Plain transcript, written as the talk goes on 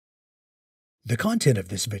The content of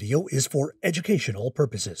this video is for educational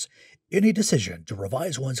purposes. Any decision to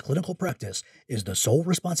revise one's clinical practice is the sole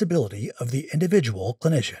responsibility of the individual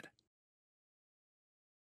clinician.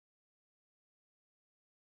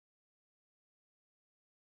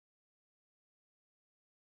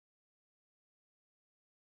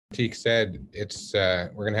 Teak said,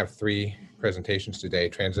 we're going to have three presentations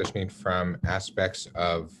today, transitioning from aspects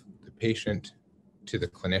of the patient to the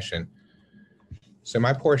clinician. So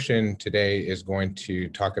my portion today is going to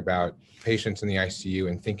talk about patients in the ICU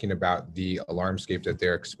and thinking about the alarmscape that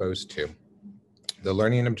they're exposed to. The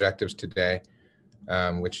learning objectives today,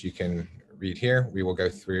 which you can read here, we will go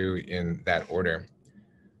through in that order.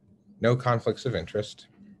 No conflicts of interest.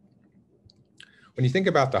 When you think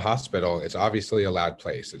about the hospital, it's obviously a loud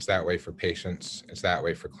place. It's that way for patients. It's that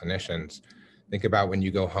way for clinicians. Think about when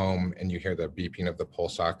you go home and you hear the beeping of the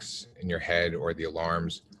pulse ox in your head or the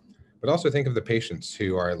alarms. But also think of the patients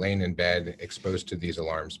who are laying in bed exposed to these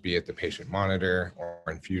alarms, be it the patient monitor or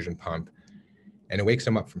infusion pump, and it wakes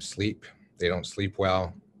them up from sleep. They don't sleep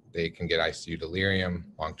well. They can get ICU delirium,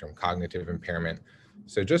 long-term cognitive impairment.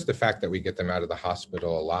 So just the fact that we get them out of the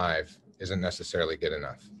hospital alive isn't necessarily good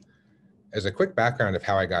enough. As a quick background of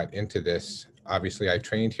how I got into this, obviously I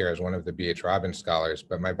trained here as one of the B.H. Robbins scholars,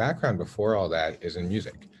 but my background before all that is in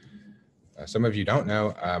music. Some of you don't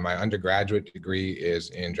know, my undergraduate degree is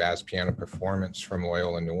in jazz piano performance from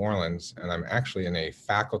Loyola New Orleans, and I'm actually in a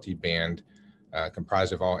faculty band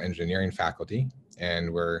comprised of all engineering faculty,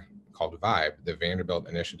 and we're called VIBE, the Vanderbilt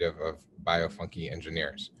Initiative of Biofunky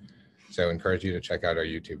Engineers. So I encourage you to check out our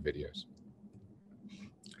YouTube videos.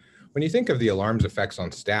 When you think of the alarms effects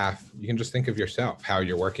on staff, you can just think of yourself, how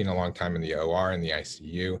you're working a long time in the OR and the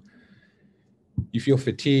ICU. You feel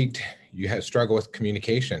fatigued, you struggle with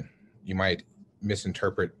communication. You might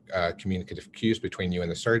misinterpret communicative cues between you and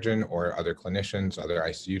the surgeon or other clinicians, other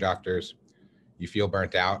ICU doctors. You feel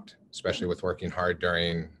burnt out, especially with working hard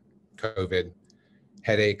during COVID.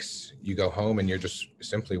 Headaches, you go home and you're just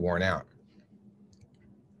simply worn out.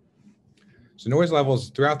 So noise levels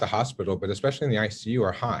throughout the hospital, but especially in the ICU,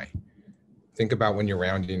 are high. Think about when you're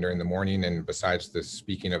rounding during the morning, and besides the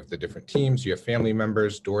speaking of the different teams, you have family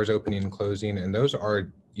members, doors opening and closing, and those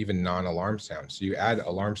are even non-alarm sounds. So you add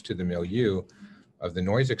alarms to the milieu of the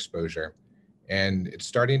noise exposure, and it's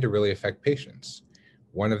starting to really affect patients.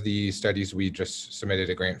 One of the studies we just submitted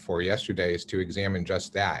a grant for yesterday is to examine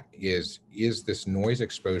just that. Is this noise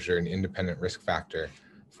exposure an independent risk factor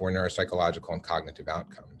for neuropsychological and cognitive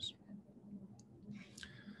outcomes?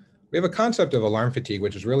 We have a concept of alarm fatigue,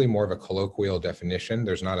 which is really more of a colloquial definition.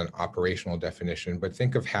 There's not an operational definition, but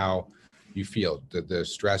think of how you feel, the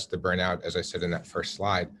stress, the burnout, as I said in that first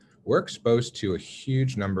slide. We're exposed to a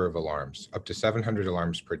huge number of alarms, up to 700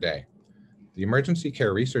 alarms per day. The Emergency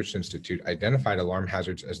Care Research Institute identified alarm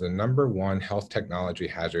hazards as the #1 health technology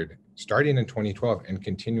hazard starting in 2012 and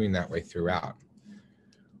continuing that way throughout.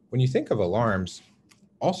 When you think of alarms,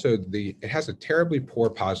 also it has a terribly poor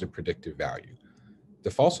positive predictive value.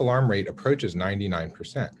 The false alarm rate approaches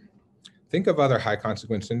 99%. Think of other high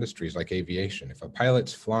consequence industries like aviation. If a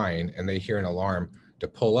pilot's flying and they hear an alarm to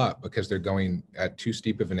pull up because they're going at too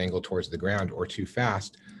steep of an angle towards the ground or too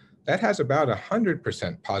fast, that has about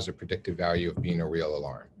 100% positive predictive value of being a real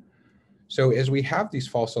alarm. So as we have these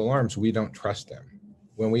false alarms, we don't trust them.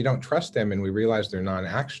 When we don't trust them and we realize they're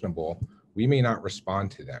non-actionable, we may not respond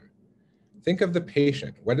to them. Think of the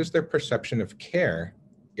patient. What is their perception of care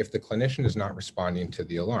if the clinician is not responding to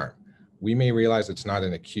the alarm? We may realize it's not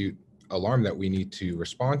an acute alarm that we need to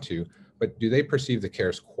respond to, but do they perceive the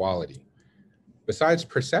care's quality? Besides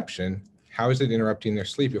perception, how is it interrupting their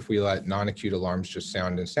sleep if we let non-acute alarms just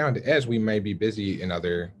sound and sound, as we may be busy in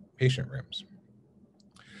other patient rooms?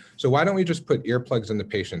 So why don't we just put earplugs in the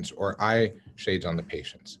patients or eye shades on the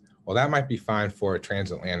patients? Well, that might be fine for a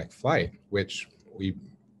transatlantic flight, which we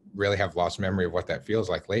really have lost memory of what that feels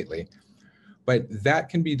like lately. But that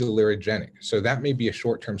can be deliriogenic. So that may be a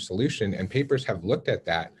short-term solution, and papers have looked at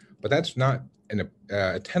that, but that's not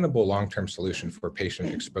a tenable long-term solution for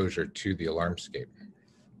patient exposure to the alarmscape.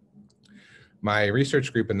 My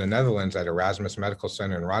research group in the Netherlands at Erasmus Medical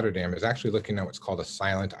Center in Rotterdam is actually looking at what's called a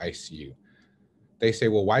silent ICU. They say,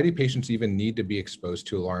 well, why do patients even need to be exposed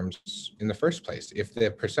to alarms in the first place? If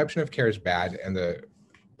the perception of care is bad and the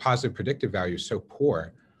positive predictive value is so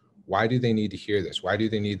poor, why do they need to hear this? Why do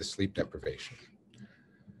they need the sleep deprivation?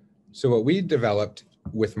 So what we developed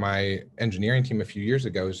with my engineering team a few years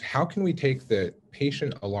ago is how can we take the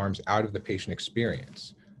patient alarms out of the patient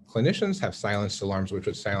experience? Clinicians have silenced alarms, which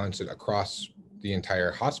would silence it across the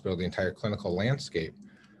entire hospital, the entire clinical landscape.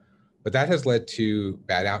 But that has led to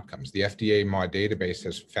bad outcomes. The FDA MAUDE database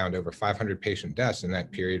has found over 500 patient deaths in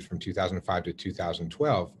that period from 2005 to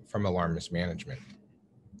 2012 from alarm mismanagement.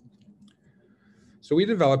 So we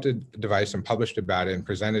developed a device and published about it and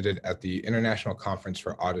presented it at the International Conference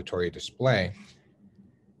for Auditory Display.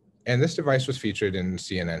 And this device was featured in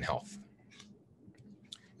CNN Health.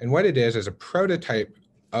 And what it is a prototype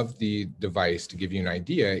of the device, to give you an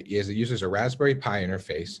idea, is it uses a Raspberry Pi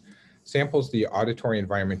interface, samples the auditory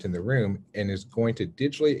environment in the room, and is going to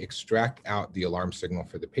digitally extract out the alarm signal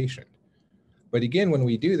for the patient. But again, when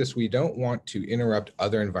we do this, we don't want to interrupt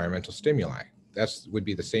other environmental stimuli. That would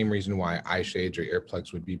be the same reason why eye shades or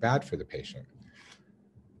earplugs would be bad for the patient.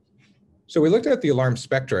 So we looked at the alarm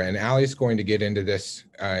spectra, and Allie's going to get into this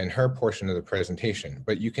in her portion of the presentation,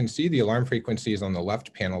 but you can see the alarm frequencies on the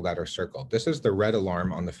left panel that are circled. This is the red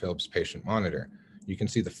alarm on the Philips patient monitor. You can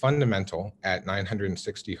see the fundamental at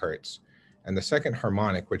 960 Hertz, and the second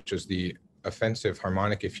harmonic, which is the offensive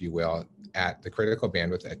harmonic, if you will, at the critical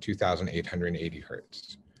bandwidth at 2,880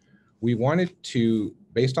 Hertz. We wanted to,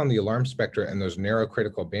 based on the alarm spectra and those narrow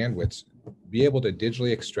critical bandwidths, be able to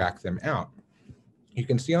digitally extract them out. You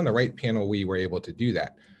can see on the right panel, we were able to do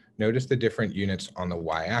that. Notice the different units on the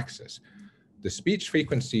y-axis. The speech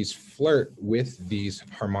frequencies flirt with these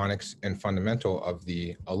harmonics and fundamental of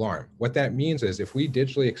the alarm. What that means is if we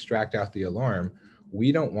digitally extract out the alarm,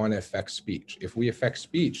 we don't want to affect speech. If we affect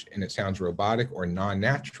speech and it sounds robotic or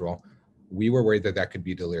non-natural, we were worried that that could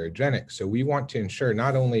be deliriogenic. So we want to ensure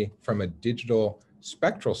not only from a digital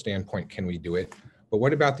spectral standpoint can we do it, but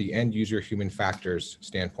what about the end user human factors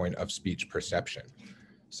standpoint of speech perception?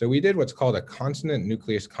 So we did what's called a consonant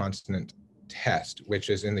nucleus consonant test, which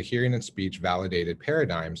is in the hearing and speech validated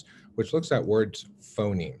paradigms, which looks at words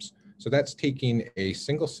phonemes. So that's taking a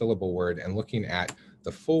single syllable word and looking at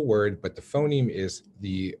the full word, but the phoneme is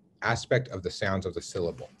the aspect of the sounds of the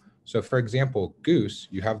syllable. So for example, goose,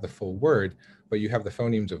 you have the full word, but you have the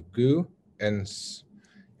phonemes of goo and s.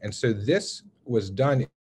 And so this was done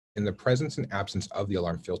in the presence and absence of the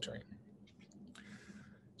alarm filtering.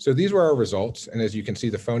 So these were our results. And as you can see,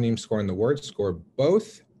 the phoneme score and the word score,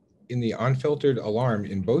 both in the unfiltered alarm,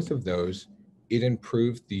 in both of those, it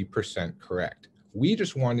improved the percent correct. We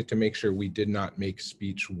just wanted to make sure we did not make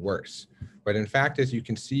speech worse. But in fact, as you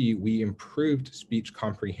can see, we improved speech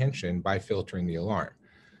comprehension by filtering the alarm.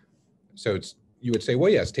 So you would say,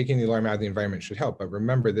 well, yes, taking the alarm out of the environment should help. But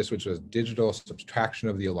remember, this was a digital subtraction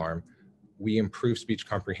of the alarm. We improved speech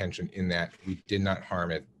comprehension in that we did not harm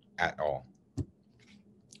it at all.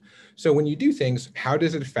 So when you do things, how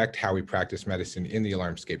does it affect how we practice medicine in the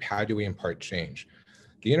alarmscape? How do we impart change?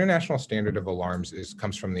 The international standard of alarms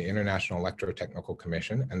comes from the International Electrotechnical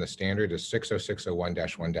Commission, and the standard is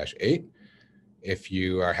 60601-1-8. If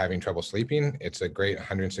you are having trouble sleeping, it's a great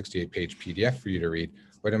 168-page PDF for you to read.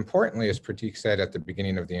 But importantly, as Pratik said at the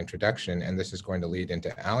beginning of the introduction, and this is going to lead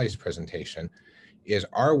into Allie's presentation, is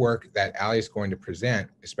our work that Allie is going to present,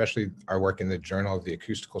 especially our work in the Journal of the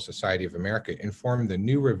Acoustical Society of America, informed the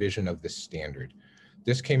new revision of this standard.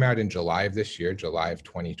 This came out in July of this year, July of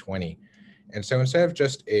 2020. And so instead of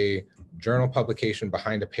just a journal publication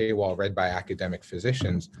behind a paywall read by academic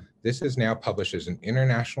physicians, this is now published as an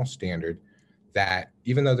international standard that,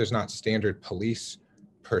 even though there's not standard police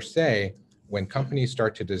per se, when companies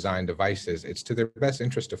start to design devices, it's to their best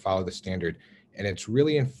interest to follow the standard. And it's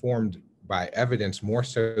really informed by evidence more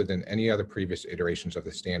so than any other previous iterations of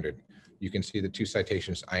the standard. You can see the two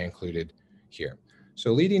citations I included here.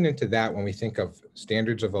 So leading into that, when we think of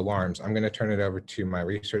standards of alarms, I'm going to turn it over to my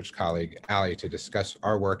research colleague, Allie, to discuss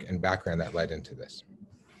our work and background that led into this.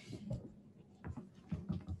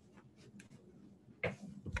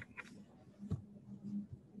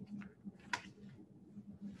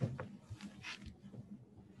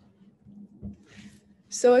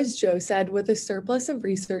 So as Joe said, with a surplus of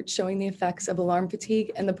research showing the effects of alarm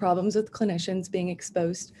fatigue and the problems with clinicians being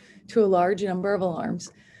exposed to a large number of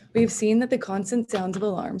alarms, we have seen that the constant sounds of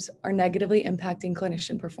alarms are negatively impacting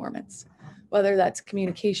clinician performance, whether that's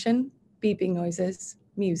communication, beeping noises,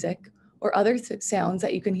 music, or other sounds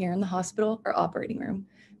that you can hear in the hospital or operating room.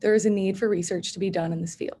 There is a need for research to be done in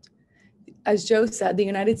this field. As Joe said, the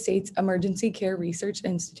United States Emergency Care Research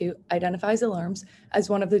Institute identifies alarms as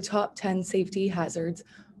one of the top 10 safety hazards,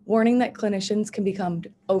 warning that clinicians can become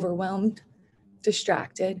overwhelmed,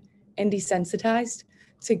 distracted, and desensitized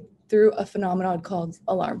through a phenomenon called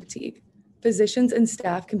alarm fatigue. Physicians and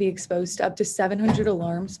staff can be exposed to up to 700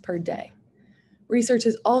 alarms per day. Research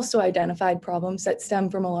has also identified problems that stem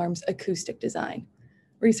from alarms' acoustic design.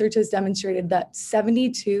 Research has demonstrated that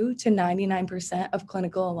 72 to 99% of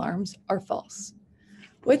clinical alarms are false.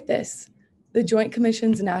 With this, The Joint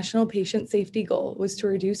Commission's national patient safety goal was to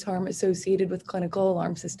reduce harm associated with clinical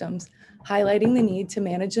alarm systems, highlighting the need to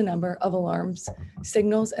manage the number of alarms,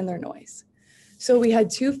 signals, and their noise. So we had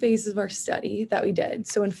 2 phases of our study that we did.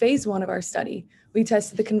 So in phase 1 of our study, we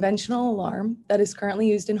tested the conventional alarm that is currently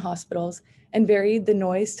used in hospitals and varied the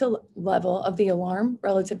noise to level of the alarm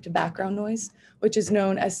relative to background noise, which is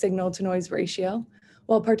known as signal to noise ratio,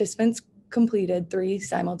 while participants completed 3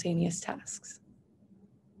 simultaneous tasks.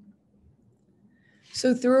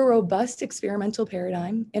 So through a robust experimental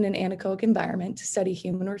paradigm in an anechoic environment to study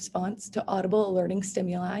human response to audible alerting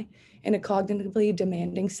stimuli in a cognitively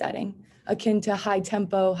demanding setting, akin to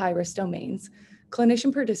high-tempo, high-risk domains,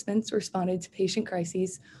 clinician participants responded to patient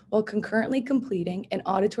crises while concurrently completing an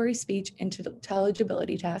auditory speech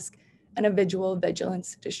intelligibility task and a visual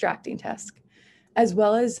vigilance distracting task, as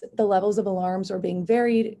well as the levels of alarms were being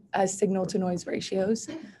varied as signal-to-noise ratios,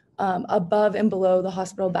 above and below the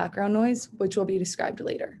hospital background noise, which will be described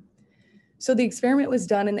later. So the experiment was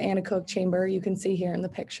done in the anechoic chamber, you can see here in the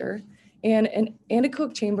picture. And an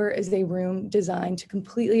anechoic chamber is a room designed to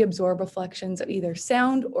completely absorb reflections of either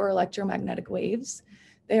sound or electromagnetic waves.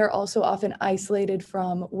 They are also often isolated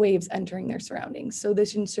from waves entering their surroundings. So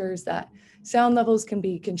this ensures that sound levels can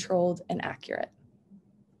be controlled and accurate.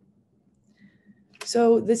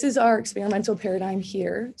 So this is our experimental paradigm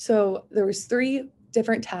here. So there was 3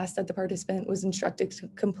 different tasks that the participant was instructed to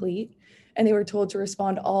complete, and they were told to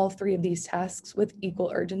respond to all 3 of these tasks with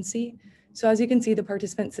equal urgency. So as you can see, the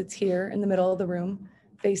participant sits here in the middle of the room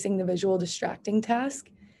facing the visual distracting task.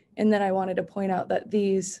 And then I wanted to point out that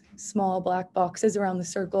these small black boxes around the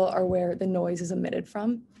circle are where the noise is emitted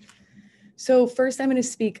from. So first I'm going to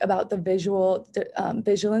speak about the visual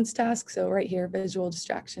vigilance task. So right here, visual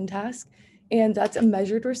distraction task. And that's a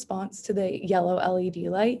measured response to the yellow LED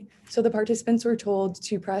light. So the participants were told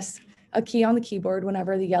to press a key on the keyboard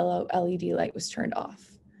whenever the yellow LED light was turned off.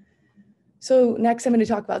 So next I'm going to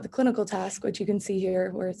talk about the clinical task, which you can see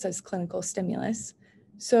here where it says clinical stimulus.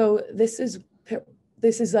 So this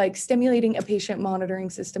is like stimulating a patient monitoring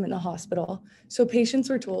system in the hospital. So patients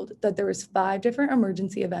were told that there was 5 different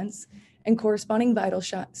emergency events and corresponding vital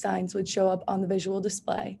signs would show up on the visual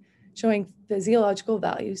display, showing physiological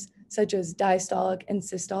values such as diastolic and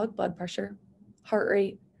systolic blood pressure, heart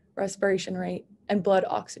rate, respiration rate, and blood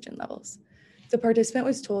oxygen levels. The participant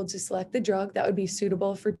was told to select the drug that would be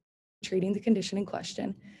suitable for treating the condition in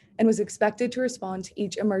question and was expected to respond to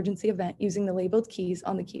each emergency event using the labeled keys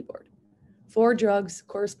on the keyboard. 4 drugs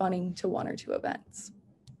corresponding to 1 or 2 events.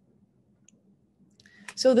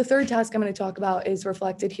 So the third task I'm going to talk about is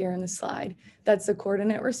reflected here in the slide. That's the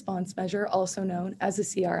coordinate response measure, also known as the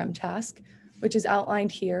CRM task, which is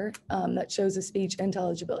outlined here, that shows a speech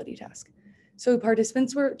intelligibility task. So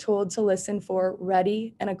participants were told to listen for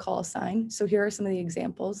ready and a call sign. So here are some of the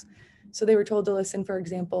examples. So they were told to listen, for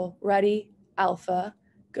example, ready, alpha,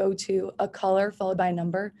 go to a color followed by a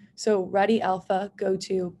number. So ready, alpha, go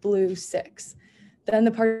to blue 6. Then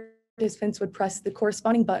the participants would press the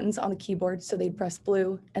corresponding buttons on the keyboard. So they'd press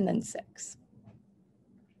blue and then 6.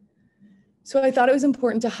 So I thought it was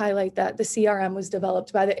important to highlight that the CRM was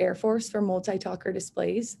developed by the Air Force for multi-talker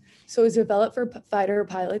displays. So it was developed for fighter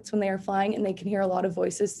pilots when they are flying and they can hear a lot of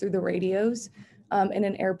voices through the radios in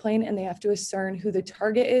an airplane, and they have to discern who the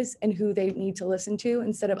target is and who they need to listen to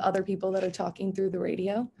instead of other people that are talking through the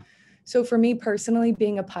radio. So for me personally,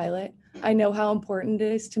 being a pilot, I know how important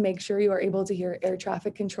it is to make sure you are able to hear air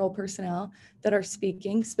traffic control personnel that are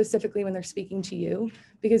speaking, specifically when they're speaking to you,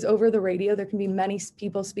 because over the radio, there can be many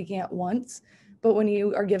people speaking at once. But when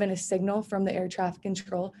you are given a signal from the air traffic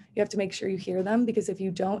control, you have to make sure you hear them, because if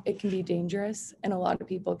you don't, it can be dangerous and a lot of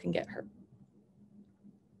people can get hurt.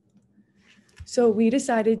 So we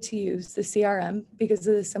decided to use the CRM because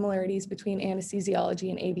of the similarities between anesthesiology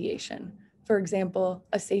and aviation. For example,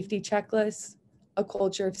 a safety checklist, a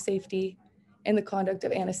culture of safety, and the conduct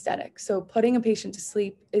of anesthetics. So putting a patient to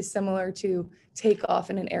sleep is similar to takeoff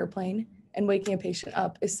in an airplane, and waking a patient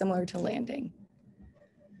up is similar to landing.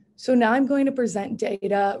 So now I'm going to present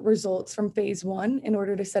data results from phase 1 in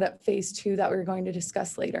order to set up phase 2 that we're going to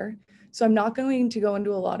discuss later. So I'm not going to go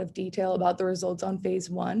into a lot of detail about the results on phase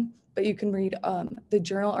 1, but you can read the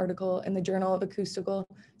journal article in the Journal of Acoustical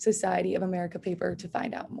Society of America paper to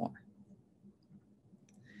find out more.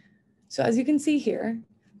 So as you can see here,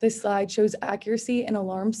 this slide shows accuracy and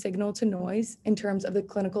alarm signal to noise in terms of the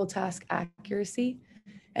clinical task accuracy.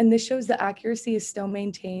 And this shows the accuracy is still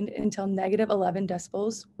maintained until -11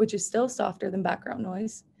 decibels, which is still softer than background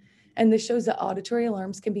noise. And this shows that auditory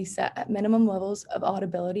alarms can be set at minimum levels of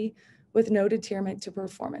audibility with no deterrent to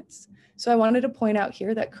performance. So I wanted to point out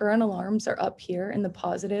here that current alarms are up here in the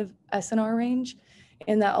positive SNR range,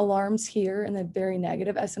 and that alarms here in the very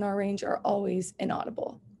negative SNR range are always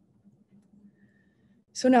inaudible.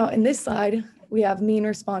 So now in this slide, we have mean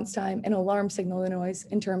response time and alarm signal to noise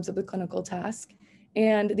in terms of the clinical task.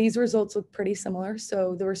 And these results look pretty similar.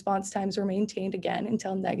 So the response times were maintained again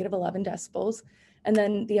until negative 11 decibels. And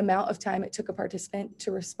then the amount of time it took a participant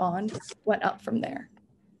to respond went up from there.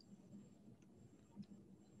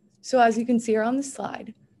 So as you can see here on the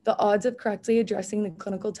slide, the odds of correctly addressing the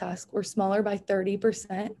clinical task were smaller by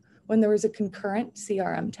 30% when there was a concurrent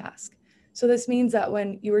CRM task. So this means that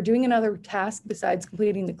when you were doing another task besides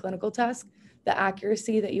completing the clinical task, the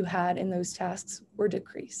accuracy that you had in those tasks were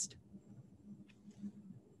decreased.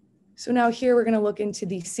 So now here we're going to look into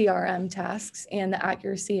the CRM tasks and the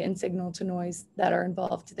accuracy and signal to noise that are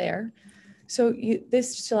involved there. So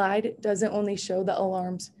this slide doesn't only show that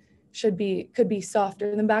alarms could be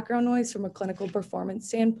softer than background noise from a clinical performance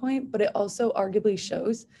standpoint, but it also arguably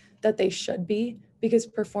shows that they should be, because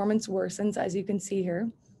performance worsens, as you can see here,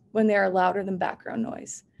 when they are louder than background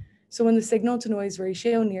noise. So when the signal to noise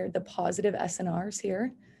ratio neared the positive SNRs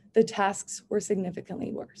here, the tasks were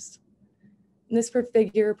significantly worse. And this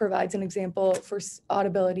figure provides an example for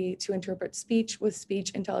audibility to interpret speech with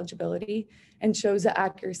speech intelligibility and shows that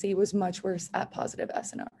accuracy was much worse at positive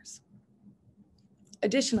SNRs.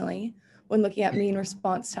 Additionally, when looking at mean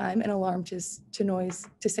response time and alarm to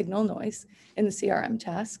signal noise in the CRM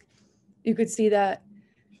task, you could see that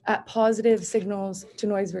at positive signals to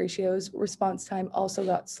noise ratios, response time also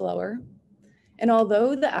got slower. And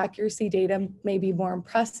although the accuracy data may be more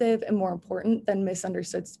impressive and more important than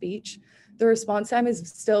misunderstood speech, the response time is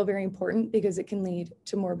still very important because it can lead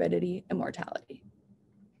to morbidity and mortality.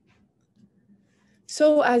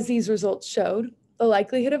 So as these results showed, the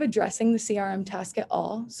likelihood of addressing the CRM task at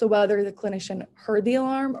all, so whether the clinician heard the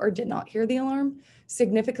alarm or did not hear the alarm,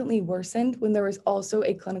 significantly worsened when there was also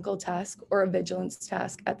a clinical task or a vigilance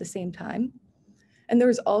task at the same time. And there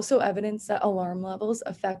was also evidence that alarm levels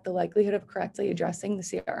affect the likelihood of correctly addressing the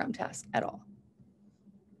CRM task at all.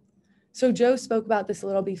 So Joe spoke about this a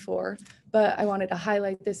little before, but I wanted to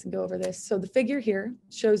highlight this and go over this. So the figure here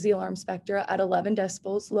shows the alarm spectra at 11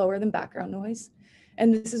 decibels lower than background noise.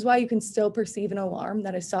 And this is why you can still perceive an alarm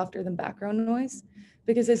that is softer than background noise,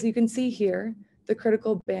 because as you can see here, the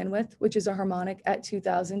critical bandwidth, which is a harmonic at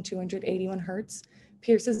 2,281 hertz,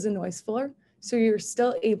 pierces the noise floor. So you're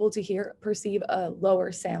still able to perceive a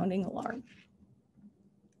lower sounding alarm.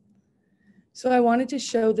 So I wanted to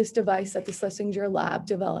show this device that the Schlesinger lab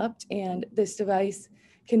developed, and this device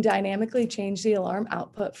can dynamically change the alarm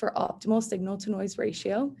output for optimal signal to noise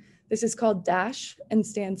ratio. This is called DASH and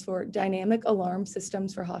stands for Dynamic Alarm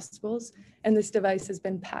Systems for Hospitals, and this device has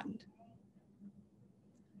been patented.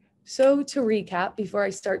 So to recap, before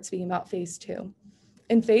I start speaking about phase 2,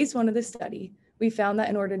 in phase 1 of the study, we found that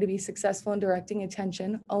in order to be successful in directing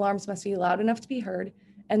attention, alarms must be loud enough to be heard,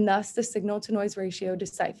 and thus the signal to noise ratio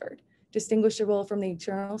deciphered, distinguishable from the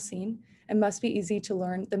external scene, and must be easy to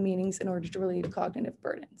learn the meanings in order to relieve cognitive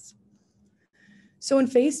burdens. So in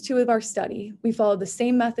phase 2 of our study, we followed the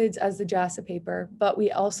same methods as the JASA paper, but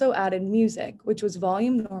we also added music, which was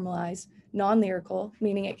volume normalized, non-lyrical,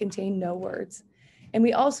 meaning it contained no words. And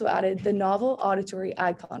we also added the novel auditory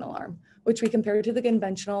icon alarm, which we compared to the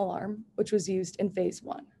conventional alarm, which was used in phase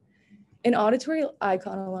 1. An auditory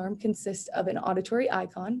icon alarm consists of an auditory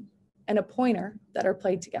icon and a pointer that are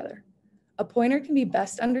played together. A pointer can be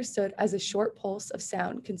best understood as a short pulse of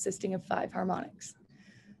sound consisting of 5 harmonics.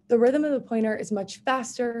 The rhythm of the pointer is much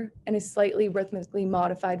faster and is slightly rhythmically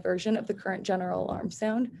modified version of the current general alarm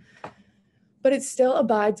sound, but it still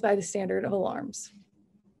abides by the standard of alarms.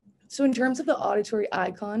 So in terms of the auditory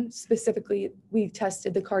icon, specifically, we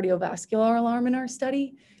tested the cardiovascular alarm in our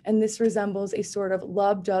study, and this resembles a sort of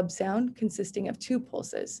lub-dub sound consisting of 2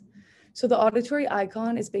 pulses. So the auditory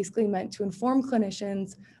icon is basically meant to inform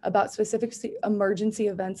clinicians about specific emergency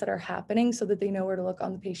events that are happening so that they know where to look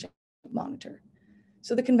on the patient monitor.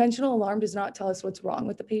 So the conventional alarm does not tell us what's wrong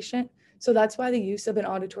with the patient. So that's why the use of an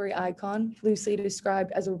auditory icon, loosely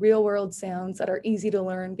described as a real-world sounds that are easy to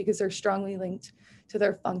learn because they're strongly linked to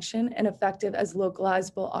their function and effective as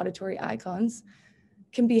localizable auditory icons,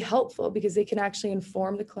 can be helpful because they can actually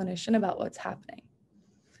inform the clinician about what's happening.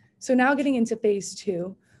 So now getting into phase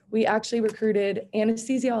 2, we actually recruited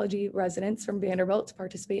anesthesiology residents from Vanderbilt to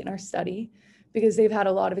participate in our study because they've had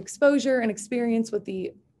a lot of exposure and experience with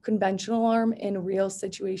the conventional alarm in real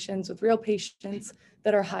situations with real patients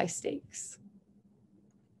that are high stakes.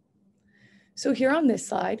 So here on this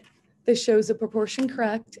slide, this shows the proportion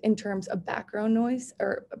correct in terms of background noise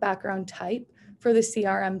or background type for the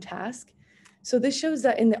CRM task. So this shows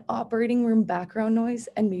that in the operating room background noise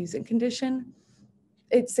and music condition,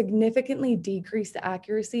 it significantly decreased the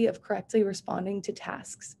accuracy of correctly responding to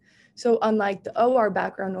tasks. So unlike the OR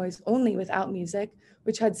background noise only without music,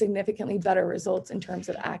 which had significantly better results in terms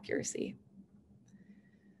of accuracy.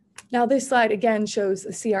 Now this slide again shows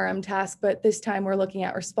the CRM task, but this time we're looking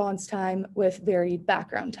at response time with varied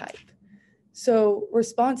background type. So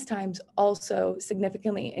response times also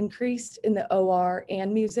significantly increased in the OR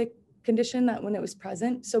and music condition that when it was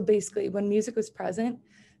present. So basically when music was present,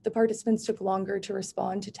 the participants took longer to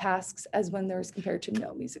respond to tasks as when there was compared to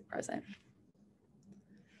no music present.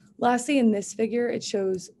 Lastly, in this figure, it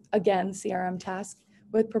shows again CRM task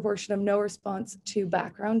with proportion of no response to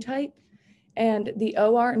background type. And the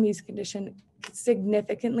OR and music condition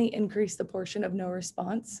significantly increased the portion of no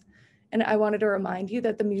response. And I wanted to remind you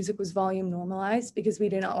that the music was volume normalized because we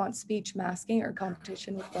did not want speech masking or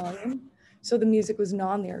competition with volume. So the music was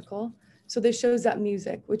non-lyrical. So this shows that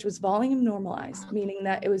music, which was volume normalized, meaning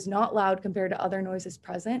that it was not loud compared to other noises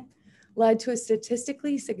present, led to a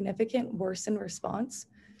statistically significant worsened response.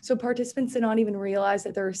 So participants did not even realize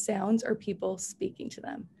that there were sounds or people speaking to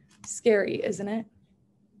them. Scary, isn't it?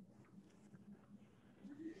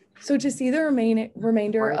 So to see the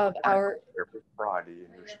remainder of our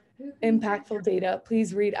impactful data,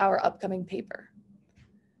 please read our upcoming paper.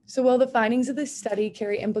 So while the findings of this study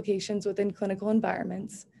carry implications within clinical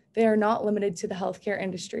environments, they are not limited to the healthcare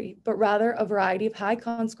industry, but rather a variety of high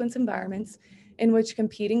consequence environments in which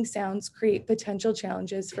competing sounds create potential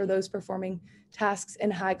challenges for those performing tasks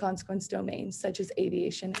in high consequence domains, such as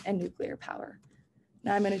aviation and nuclear power.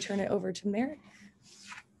 Now I'm going to turn it over to Merrick.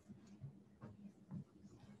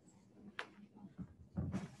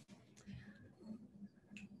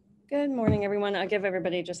 Good morning, everyone. I'll give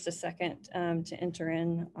everybody just a second to enter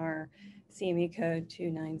in our CME code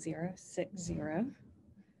 29060.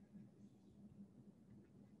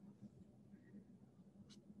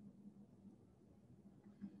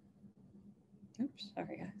 Oops,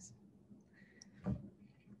 sorry, guys.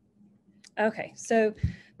 Okay, so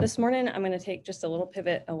this morning I'm going to take just a little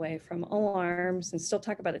pivot away from alarms and still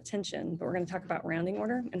talk about attention, but we're going to talk about rounding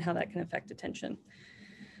order and how that can affect attention.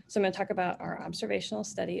 So I'm going to talk about our observational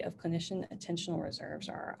study of clinician attentional reserves,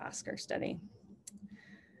 or our OSCAR study.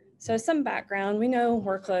 So some background, we know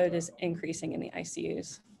workload is increasing in the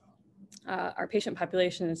ICUs. Our patient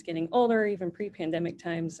population is getting older, even pre-pandemic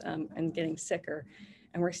times, and getting sicker.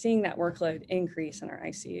 And we're seeing that workload increase in our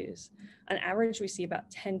ICUs. On average, we see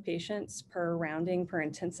about 10 patients per rounding per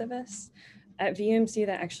intensivist. At VUMC,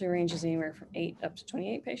 that actually ranges anywhere from 8 up to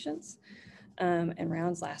 28 patients, and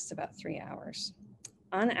rounds last about 3 hours.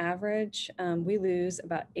 On average, we lose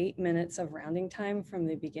about 8 minutes of rounding time from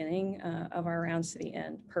the beginning of our rounds to the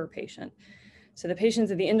end per patient. So the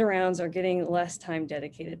patients at the end of rounds are getting less time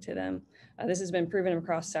dedicated to them. This has been proven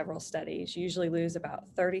across several studies. You usually lose about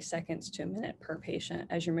 30 seconds to a minute per patient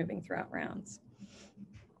as you're moving throughout rounds.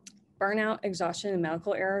 Burnout, exhaustion, and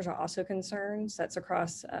medical errors are also concerns. That's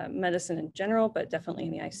across medicine in general, but definitely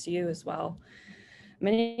in the ICU as well.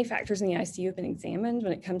 Many factors in the ICU have been examined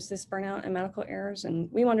when it comes to this burnout and medical errors,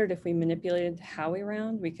 and we wondered if we manipulated how we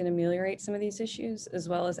round, we can ameliorate some of these issues, as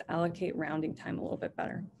well as allocate rounding time a little bit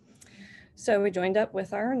better. So we joined up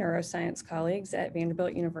with our neuroscience colleagues at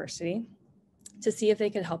Vanderbilt University to see if they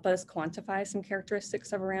could help us quantify some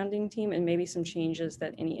characteristics of a rounding team and maybe some changes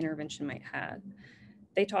that any intervention might have.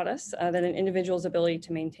 They taught us that an individual's ability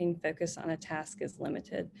to maintain focus on a task is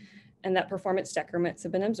limited, and that performance decrements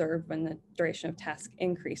have been observed when the duration of task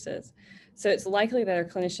increases. So it's likely that our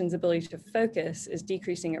clinicians' ability to focus is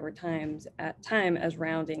decreasing over time as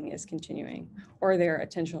rounding is continuing, or their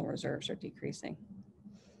attentional reserves are decreasing.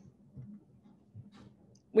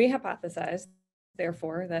 We hypothesized,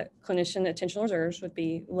 therefore, that clinician attentional reserves would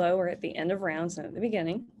be lower at the end of rounds than at the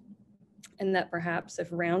beginning, and that perhaps if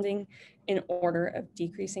rounding in order of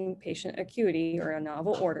decreasing patient acuity, or a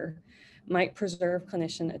novel order, might preserve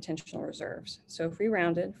clinician attentional reserves. So if we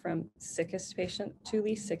rounded from sickest patient to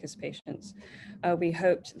least sickest patients, we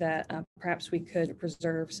hoped that perhaps we could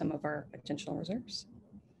preserve some of our attentional reserves.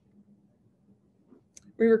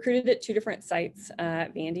 We recruited at 2 different sites,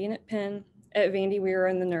 at Vandy and at Penn. At Vandy, we were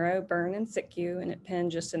in the neuro, burn, and SICU, and at Penn,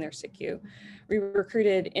 just in their SICU. We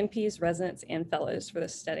recruited MPs, residents, and fellows for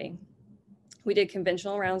this study. We did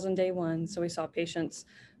conventional rounds on day 1, so we saw patients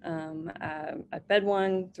at bed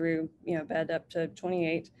 1 through bed up to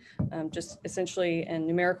 28, just essentially in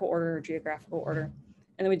numerical order or geographical order.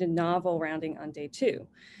 And then we did novel rounding on day 2.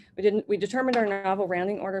 We determined our novel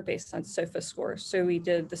rounding order based on SOFA scores. So we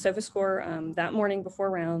did the SOFA score that morning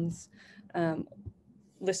before rounds,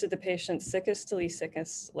 listed the patient's sickest to least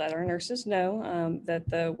sickest, let our nurses know that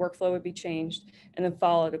the workflow would be changed, and then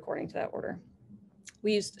followed according to that order.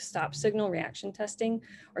 We used stop signal reaction testing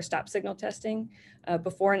or stop signal testing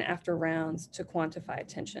before and after rounds to quantify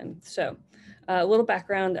tension. So a little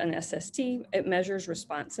background on SST, it measures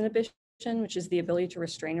response inhibition, which is the ability to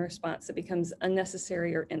restrain a response that becomes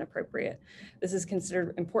unnecessary or inappropriate. This is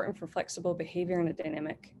considered important for flexible behavior in a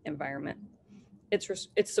dynamic environment.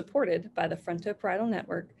 It's supported by the frontoparietal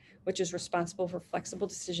network, which is responsible for flexible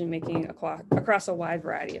decision-making across a wide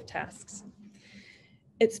variety of tasks.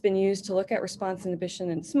 It's been used to look at response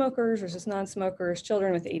inhibition in smokers versus non-smokers,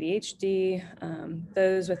 children with ADHD,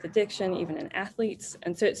 those with addiction, even in athletes.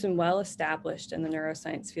 And so it's been well established in the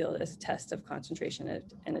neuroscience field as a test of concentration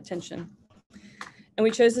and attention. And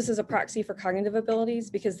we chose this as a proxy for cognitive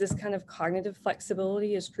abilities because this kind of cognitive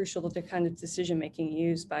flexibility is crucial to the kind of decision-making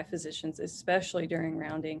used by physicians, especially during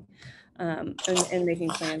rounding and making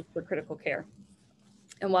plans for critical care.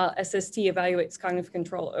 And while SST evaluates cognitive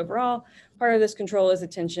control overall, part of this control is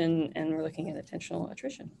attention, and we're looking at attentional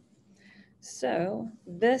attrition. So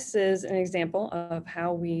this is an example of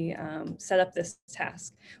how we set up this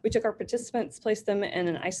task. We took our participants, placed them in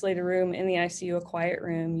an isolated room in the ICU, a quiet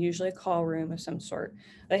room, usually a call room of some sort.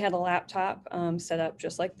 They had a laptop set up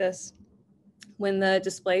just like this. When the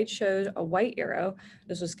display showed a white arrow,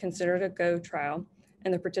 this was considered a go trial,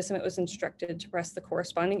 and the participant was instructed to press the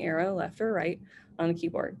corresponding arrow, left or right, on the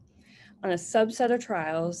keyboard. On a subset of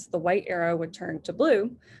trials, the white arrow would turn to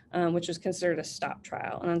blue, which was considered a stop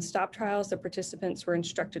trial. And on stop trials, the participants were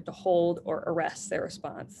instructed to hold or arrest their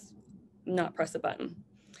response, not press a button.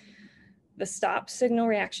 The stop signal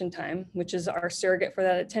reaction time, which is our surrogate for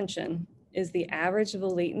that attention, is the average of the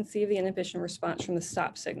latency of the inhibition response from the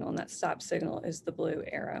stop signal, and that stop signal is the blue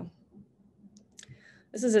arrow.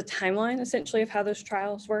 This is a timeline, essentially, of how those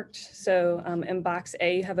trials worked. So in box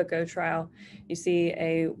A, you have a go trial. You see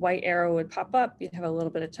a white arrow would pop up. You'd have a little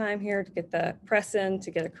bit of time here to get the press in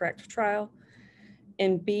to get a correct trial.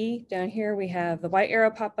 In B, down here, we have the white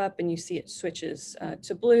arrow pop up, and you see it switches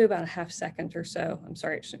to blue about a half second or so. I'm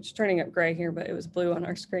sorry, it's turning up gray here, but it was blue on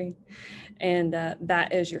our screen. And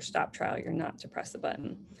that is your stop trial. You're not to press the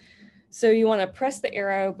button. So you want to press the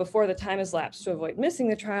arrow before the time has lapsed to avoid missing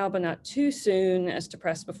the trial, but not too soon as to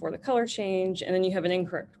press before the color change. And then you have an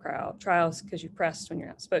incorrect trials because you pressed when you're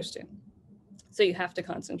not supposed to. So you have to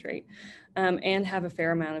concentrate and have a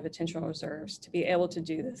fair amount of attentional reserves to be able to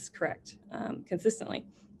do this correct consistently.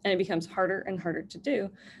 And it becomes harder and harder to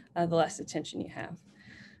do the less attention you have.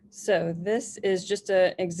 So this is just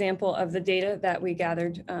an example of the data that we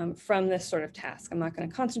gathered from this sort of task. I'm not going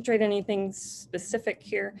to concentrate anything specific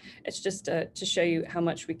here. It's just to show you how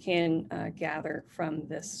much we can gather from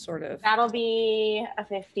this sort of. That'll be a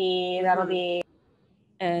 50. That'll be.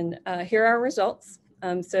 And here are our results.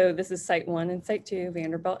 So this is site 1 and site 2,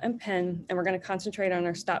 Vanderbilt and Penn, and we're going to concentrate on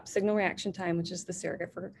our stop signal reaction time, which is the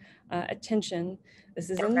surrogate for attention. This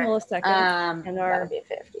is in milliseconds, and our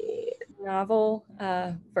 50. Novel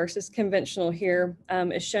versus conventional here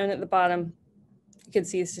is shown at the bottom. You can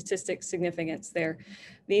see statistics significance there.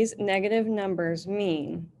 These negative numbers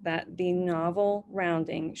mean that the novel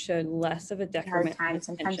rounding showed less of a decrement.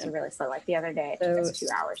 Sometimes are really slow. Like the other day, it took us 2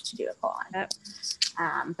 hours to do a colon. Yep.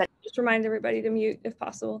 But just remind everybody to mute if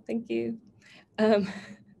possible. Thank you.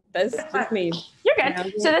 That's just me. You're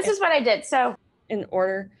good. So this is what I did. So in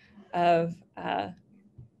order of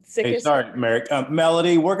Hey, sorry, Merrick.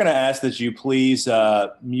 Melody, we're going to ask that you please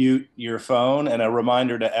mute your phone, and a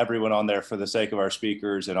reminder to everyone on there for the sake of our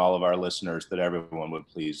speakers and all of our listeners that everyone would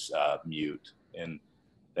please mute. And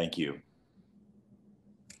thank you.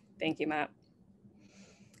 Thank you, Matt.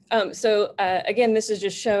 So again, this is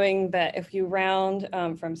just showing that if you round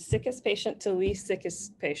from sickest patient to least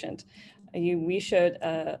sickest patient, we showed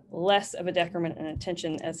less of a decrement in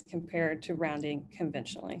attention as compared to rounding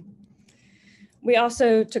conventionally. We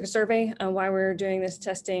also took a survey on why we were doing this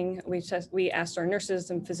testing. We asked our nurses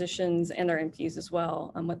and physicians and our NPs as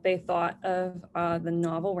well on what they thought of the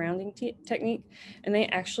novel rounding technique, and they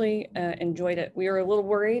actually enjoyed it. We were a little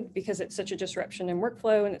worried because it's such a disruption in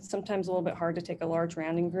workflow, and it's sometimes a little bit hard to take a large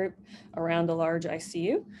rounding group around a large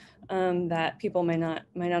ICU. That people may not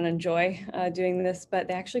enjoy doing this, but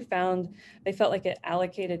they actually they felt like it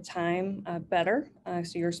allocated time better.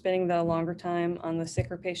 So you're spending the longer time on the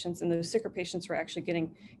sicker patients, and those sicker patients were actually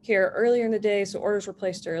getting care earlier in the day, so orders were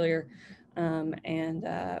placed earlier, and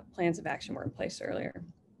plans of action were in place earlier.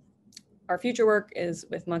 Our future work is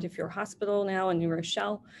with Montefiore Hospital now in New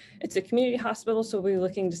Rochelle. It's a community hospital, so we'll be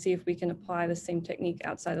looking to see if we can apply the same technique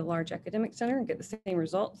outside a large academic center and get the same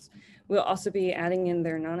results. We'll also be adding in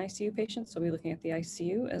their non-ICU patients, so we'll be looking at the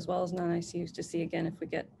ICU as well as non-ICUs to see again if we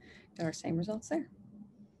get our same results there.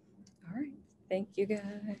 All right, thank you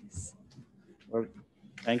guys.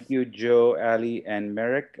 Thank you, Joe, Ali, and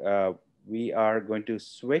Merrick. We are going to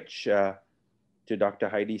switch to Dr.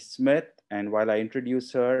 Heidi Smith. And while I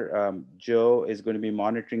introduce her, Joe is going to be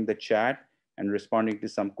monitoring the chat and responding to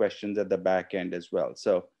some questions at the back end as well.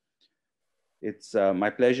 So it's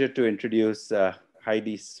my pleasure to introduce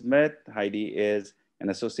Heidi Smith. Heidi is an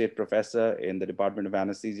associate professor in the Department of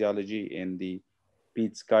Anesthesiology in the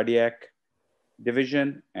Peds Cardiac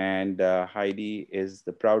Division. And Heidi is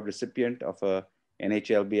the proud recipient of a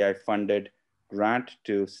NHLBI funded grant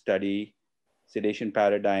to study sedation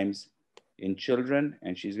paradigms in children.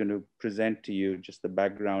 And she's going to present to you just the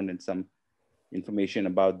background and some information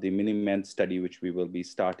about the Mini-Men study, which we will be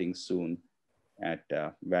starting soon at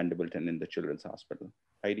Vanderbilt and in the Children's Hospital.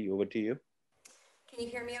 Heidi, over to you. Can you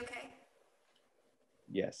hear me okay?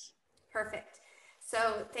 Yes. Perfect.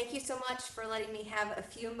 So thank you so much for letting me have a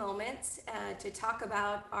few moments to talk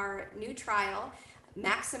about our new trial,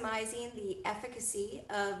 maximizing the efficacy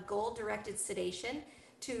of goal-directed sedation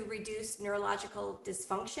to reduce neurological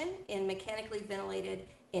dysfunction in mechanically ventilated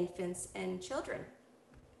infants and children.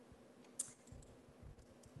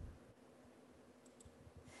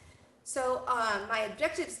 So my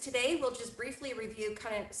objectives today will just briefly review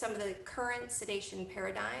kind of some of the current sedation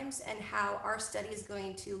paradigms and how our study is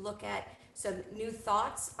going to look at some new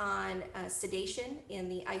thoughts on sedation in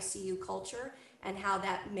the ICU culture and how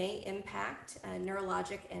that may impact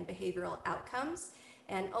neurologic and behavioral outcomes.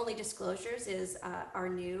 And only disclosures is our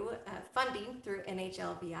new funding through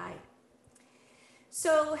NHLBI.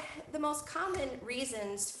 So the most common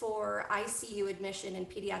reasons for ICU admission in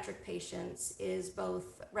pediatric patients is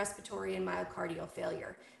both respiratory and myocardial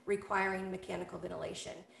failure, requiring mechanical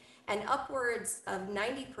ventilation. And upwards of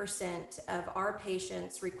 90% of our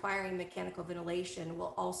patients requiring mechanical ventilation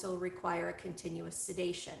will also require a continuous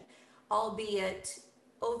sedation, albeit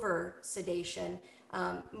over sedation,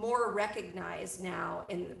 more recognized now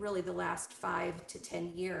in really the last 5 to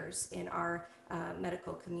 10 years in our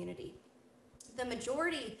medical community. The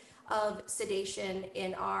majority of sedation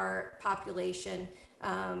in our population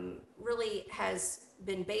really has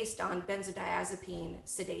been based on benzodiazepine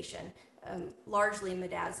sedation, largely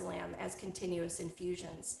midazolam as continuous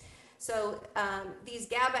infusions. So these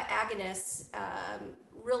GABA agonists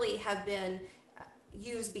really have been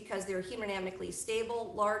used because they're hemodynamically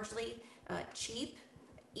stable, largely cheap,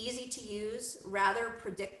 easy to use, rather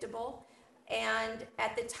predictable. And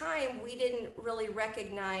at the time, we didn't really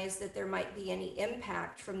recognize that there might be any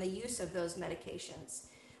impact from the use of those medications,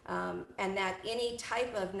 and that any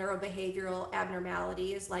type of neurobehavioral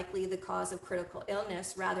abnormality is likely the cause of critical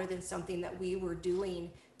illness rather than something that we were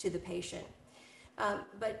doing to the patient.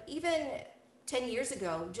 But even 10 years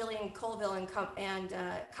ago, Jillian Colville and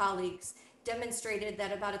colleagues demonstrated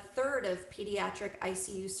that about 1/3 of pediatric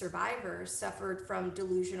ICU survivors suffered from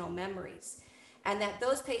delusional memories, and that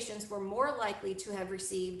those patients were more likely to have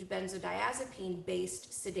received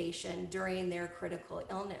benzodiazepine-based sedation during their critical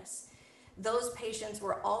illness. Those patients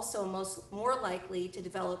were also more likely to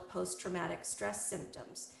develop post-traumatic stress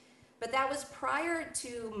symptoms. But that was prior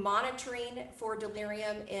to monitoring for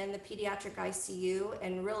delirium in the pediatric ICU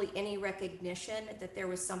and really any recognition that there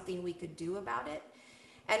was something we could do about it.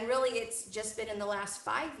 And really, it's just been in the last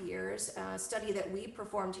 5 years, a study that we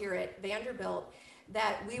performed here at Vanderbilt,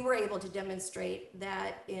 that we were able to demonstrate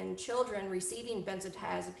that in children receiving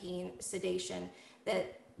benzodiazepine sedation,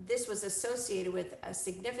 that this was associated with a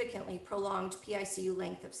significantly prolonged PICU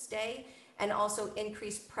length of stay and also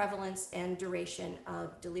increased prevalence and duration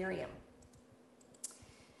of delirium.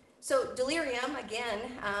 So delirium,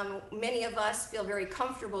 again, many of us feel very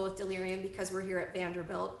comfortable with delirium because we're here at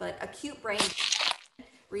Vanderbilt, but acute brain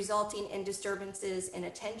resulting in disturbances in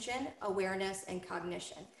attention, awareness, and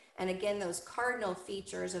cognition. And again, those cardinal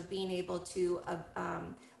features of being able to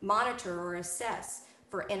monitor or assess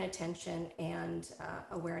for inattention and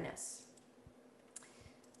awareness.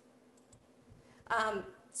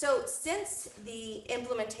 So since the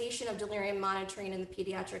implementation of delirium monitoring in the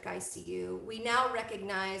pediatric ICU, we now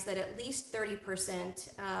recognize that at least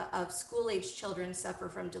 30% of school-aged children suffer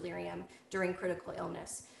from delirium during critical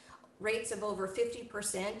illness. Rates of over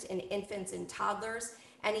 50% in infants and toddlers,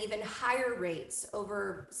 and even higher rates,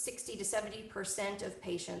 over 60 to 70% of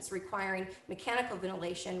patients requiring mechanical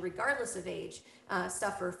ventilation, regardless of age,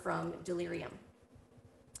 suffer from delirium.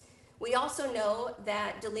 We also know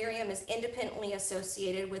that delirium is independently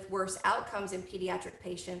associated with worse outcomes in pediatric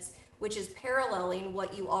patients, which is paralleling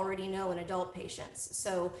what you already know in adult patients.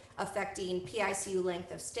 So affecting PICU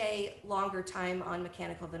length of stay, longer time on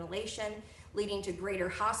mechanical ventilation, leading to greater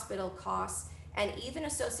hospital costs, and even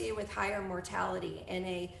associated with higher mortality in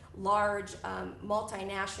a large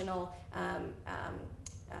multinational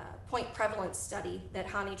point prevalence study that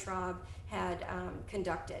Hani Traub had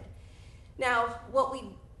conducted. Now, what we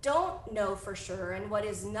don't know for sure and what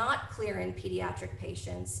is not clear in pediatric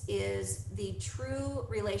patients is the true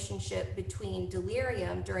relationship between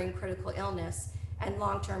delirium during critical illness and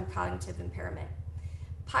long-term cognitive impairment.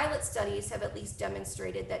 Pilot studies have at least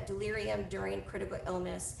demonstrated that delirium during critical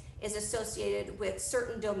illness is associated with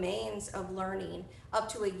certain domains of learning up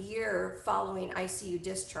to a year following ICU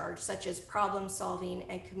discharge, such as problem solving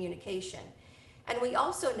and communication. And we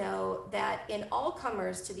also know that in all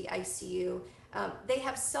comers to the ICU, they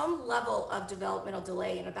have some level of developmental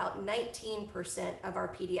delay in about 19% of our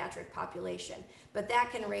pediatric population. But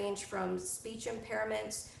that can range from speech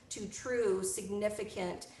impairments to true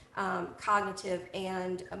significant cognitive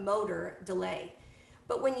and motor delay.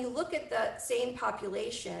 But when you look at the same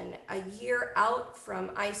population a year out from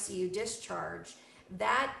ICU discharge,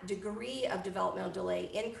 that degree of developmental delay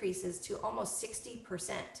increases to almost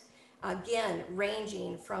 60%. Again,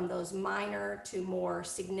 ranging from those minor to more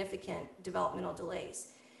significant developmental delays.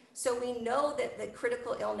 So we know that the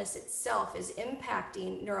critical illness itself is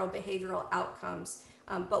impacting neurobehavioral outcomes,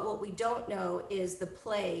 but what we don't know is the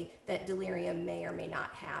play that delirium may or may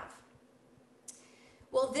not have.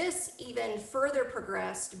 Well, this even further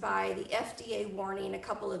progressed by the FDA warning a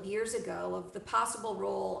couple of years ago of the possible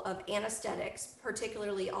role of anesthetics,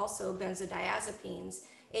 particularly also benzodiazepines,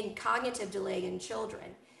 in cognitive delay in children.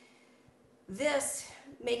 This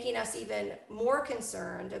making us even more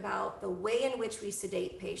concerned about the way in which we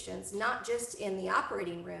sedate patients, not just in the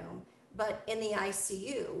operating room, but in the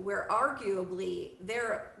ICU, where arguably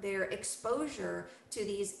their exposure to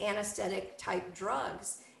these anesthetic type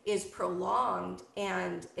drugs is prolonged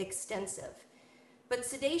and extensive. But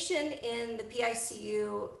sedation in the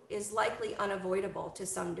PICU is likely unavoidable to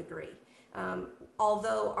some degree.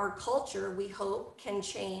 Although our culture, we hope, can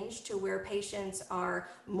change to where patients are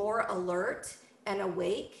more alert and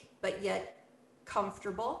awake, but yet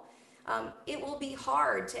comfortable, it will be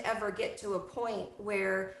hard to ever get to a point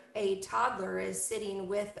where a toddler is sitting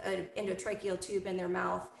with an endotracheal tube in their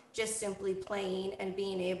mouth, just simply playing and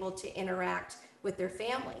being able to interact with their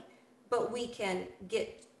family. But we can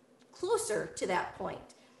get closer to that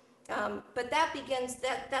point. But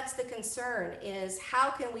that's the concern, is how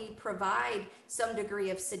can we provide some degree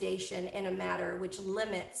of sedation in a manner which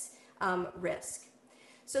limits risk?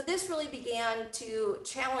 So this really began to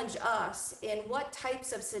challenge us in what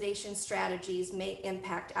types of sedation strategies may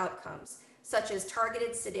impact outcomes, such as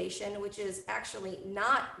targeted sedation, which is actually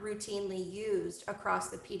not routinely used across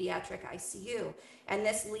the pediatric ICU. And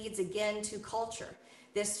this leads again to culture.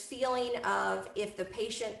 This feeling of, if the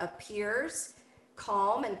patient appears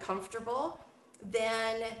calm and comfortable,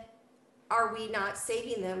 then are we not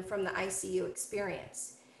saving them from the ICU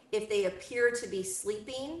experience? If they appear to be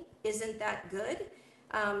sleeping, isn't that good?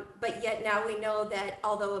 But yet now we know that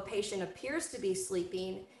although a patient appears to be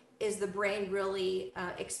sleeping, is the brain really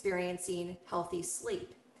experiencing healthy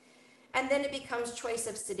sleep? And then it becomes choice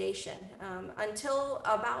of sedation. Until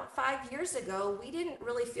about 5 years ago, we didn't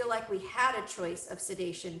really feel like we had a choice of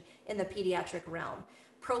sedation in the pediatric realm.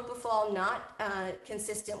 Propofol not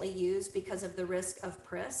consistently used because of the risk of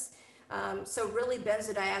PRIS. So really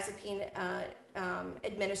benzodiazepine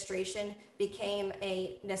administration became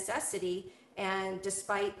a necessity, and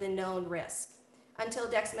despite the known risk, until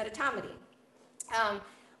dexmedetomidine.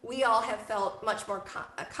 We all have felt much more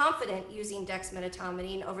confident using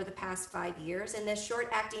dexmedetomidine over the past 5 years, and this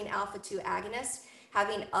short-acting alpha-2 agonist,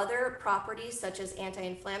 having other properties such as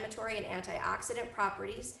anti-inflammatory and antioxidant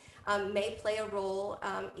properties, may play a role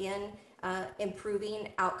in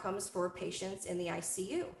improving outcomes for patients in the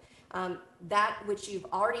ICU. That which you've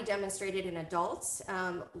already demonstrated in adults,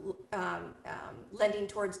 lending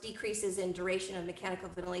towards decreases in duration of mechanical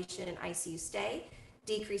ventilation and ICU stay,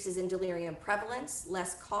 decreases in delirium prevalence,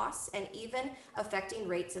 less costs, and even affecting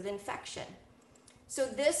rates of infection. So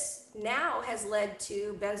this now has led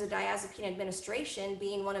to benzodiazepine administration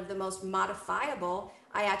being one of the most modifiable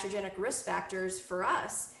iatrogenic risk factors for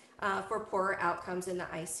us for poorer outcomes in the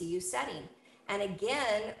ICU setting. And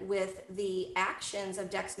again, with the actions of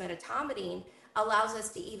dexmedetomidine, allows us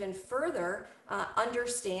to even further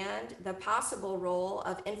understand the possible role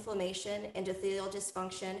of inflammation, endothelial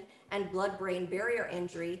dysfunction, and blood-brain barrier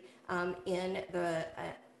injury in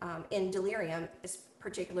delirium,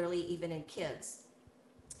 particularly even in kids.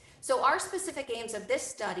 So our specific aims of this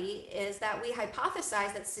study is that we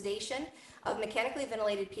hypothesize that sedation of mechanically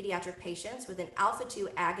ventilated pediatric patients with an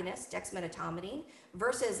alpha-2 agonist, dexmedetomidine,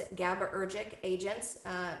 versus GABAergic agents,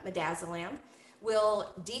 midazolam,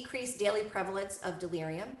 will decrease daily prevalence of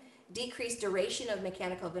delirium, decrease duration of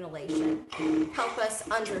mechanical ventilation, help us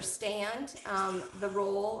understand the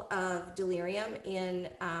role of delirium in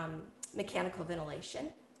mechanical ventilation.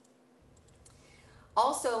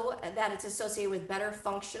 Also, that it's associated with better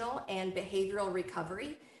functional and behavioral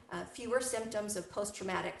recovery, fewer symptoms of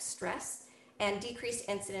post-traumatic stress, and decreased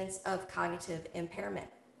incidence of cognitive impairment.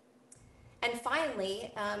 And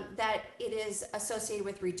finally, that it is associated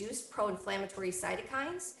with reduced pro-inflammatory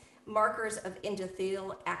cytokines, markers of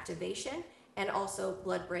endothelial activation, and also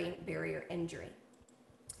blood-brain barrier injury.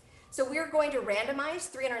 So we're going to randomize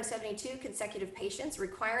 372 consecutive patients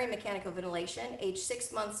requiring mechanical ventilation, aged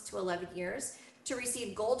 6 months to 11 years, to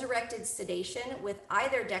receive goal-directed sedation with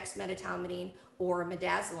either dexmedetomidine or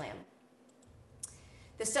midazolam.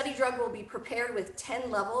 The study drug will be prepared with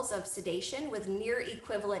 10 levels of sedation with near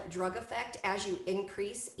equivalent drug effect as you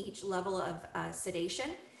increase each level of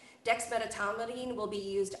sedation. Dexmedetomidine will be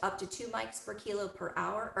used up to 2 mics per kilo per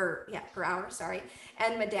hour,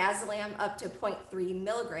 and midazolam up to 0.3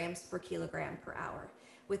 milligrams per kilogram per hour,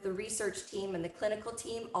 with the research team and the clinical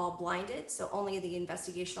team all blinded, so only the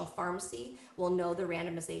investigational pharmacy will know the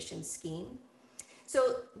randomization scheme.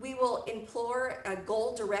 So we will implore a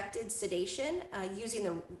goal-directed sedation using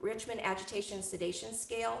the Richmond Agitation Sedation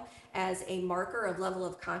Scale as a marker of level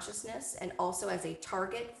of consciousness and also as a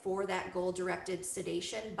target for that goal-directed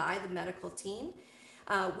sedation by the medical team.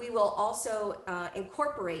 We will also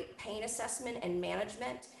incorporate pain assessment and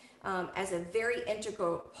management as a very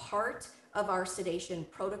integral part of our sedation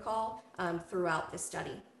protocol throughout the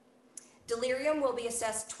study. Delirium will be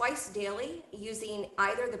assessed twice daily using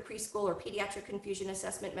either the preschool or pediatric confusion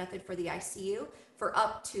assessment method for the ICU for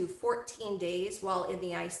up to 14 days while in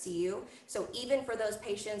the ICU. So even for those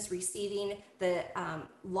patients receiving the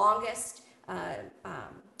longest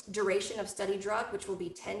duration of study drug, which will be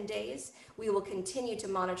 10 days, we will continue to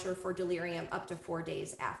monitor for delirium up to 4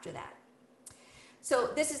 days after that.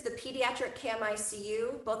 So this is the pediatric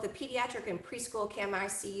CAM-ICU. Both the pediatric and preschool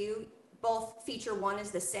CAM-ICU both feature one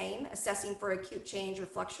is the same, assessing for acute change or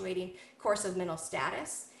fluctuating course of mental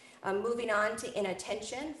status. Moving on to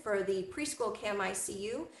inattention, for the preschool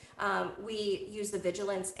CAM-ICU, we use the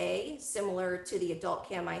Vigilance A, similar to the adult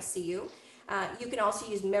CAM-ICU. You can also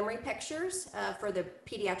use memory pictures for the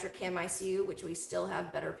pediatric CAM-ICU, which we still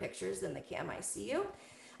have better pictures than the CAM-ICU.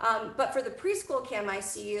 But for the preschool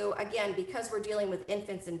CAM-ICU, again, because we're dealing with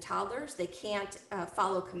infants and toddlers, they can't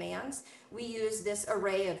follow commands. We use this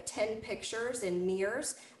array of 10 pictures and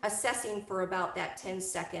mirrors, assessing for about that 10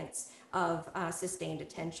 seconds of sustained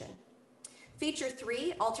attention. Feature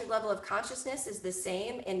 3, altered level of consciousness, is the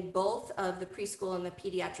same in both of the preschool and the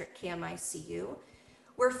pediatric CAM-ICU.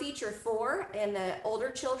 Where feature 4, in the older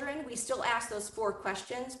children, we still ask those 4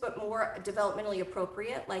 questions, but more developmentally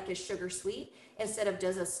appropriate, like is sugar sweet, instead of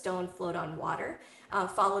does a stone float on water,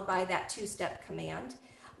 followed by that 2-step command.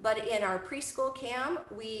 But in our preschool CAM,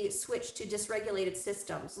 we switch to dysregulated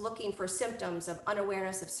systems, looking for symptoms of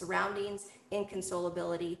unawareness of surroundings,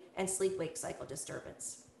 inconsolability, and sleep-wake cycle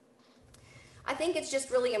disturbance. I think it's just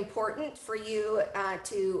really important for you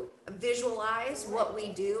to visualize what we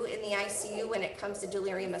do in the ICU when it comes to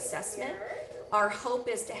delirium assessment. Our hope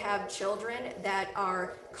is to have children that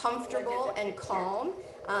are comfortable and calm,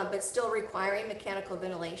 but still requiring mechanical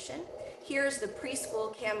ventilation. Here's the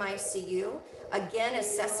preschool CAM-ICU, again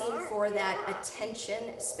assessing for that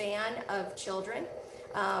attention span of children.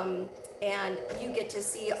 And you get to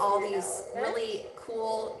see all these really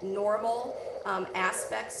cool, normal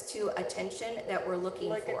aspects to attention that we're looking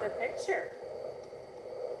for. Look at the picture.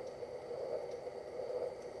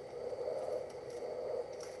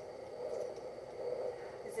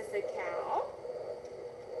 Is this a cow?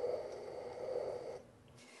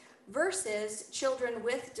 Versus children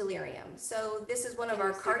with delirium. So this is one of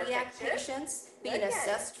our cardiac patients being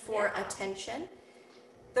assessed for attention.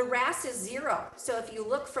 The RAS is 0. So if you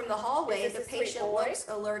look from the hallway, the patient looks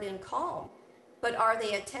alert and calm. But are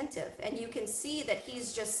they attentive? And you can see that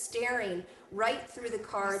he's just staring right through the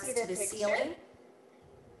cards to the ceiling.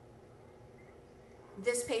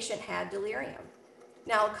 This patient had delirium.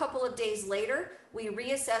 Now, a couple of days later, we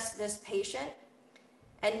reassessed this patient.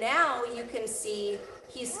 And now you can see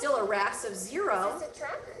he's still a RAS of 0. Is this a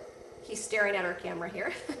truck? He's staring at our camera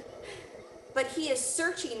here. But he is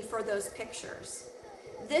searching for those pictures.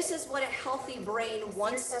 This is what a healthy brain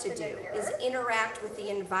wants to do, is interact with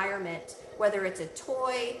the environment, whether it's a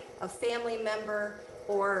toy, a family member,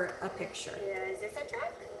 or a picture. Yeah, is this a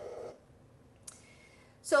truck?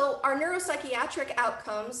 So our neuropsychiatric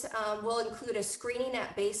outcomes will include a screening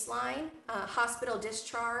at baseline, hospital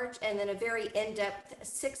discharge, and then a very in-depth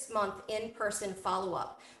 6-month in-person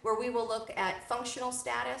follow-up, where we will look at functional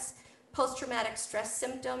status, post-traumatic stress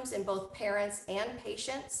symptoms in both parents and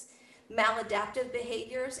patients, maladaptive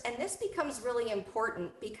behaviors, and this becomes really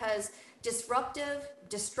important because disruptive,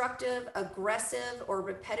 destructive, aggressive, or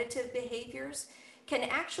repetitive behaviors can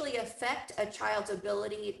actually affect a child's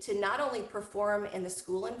ability to not only perform in the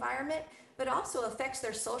school environment, but also affects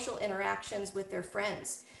their social interactions with their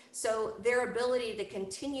friends. So their ability to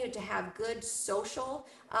continue to have good social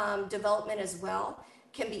development as well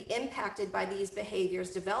can be impacted by these behaviors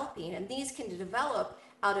developing, and these can develop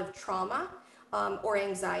out of trauma or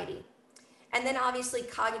anxiety. And then obviously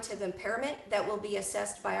cognitive impairment that will be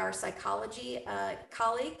assessed by our psychology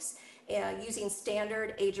colleagues using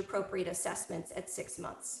standard age-appropriate assessments at 6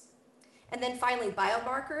 months. And then finally,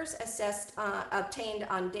 biomarkers assessed, obtained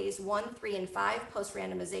on days 1, 3, and 5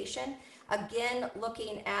 post-randomization. Again,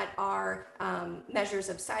 looking at our measures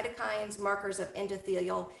of cytokines, markers of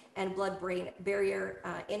endothelial and blood-brain barrier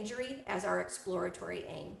injury as our exploratory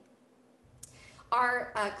aim.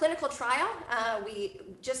 Our clinical trial, we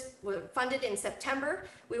just were funded in September.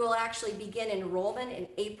 We will actually begin enrollment in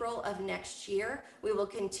April of next year. We will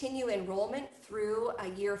continue enrollment through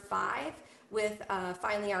year 5 with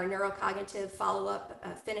finally our neurocognitive follow-up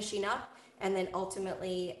finishing up, and then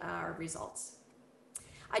ultimately our results.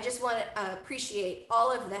 I just want to appreciate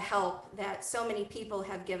all of the help that so many people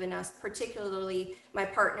have given us, particularly my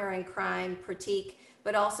partner in crime, Pratik,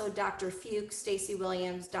 but also Dr. Fuchs, Stacy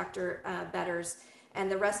Williams, Dr. Betters, and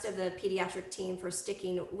the rest of the pediatric team for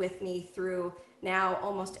sticking with me through now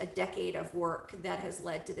almost a decade of work that has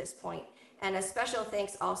led to this point. And a special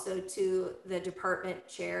thanks also to the department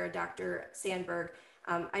chair, Dr. Sandberg.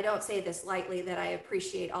 I don't say this lightly, that I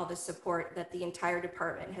appreciate all the support that the entire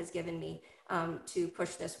department has given me to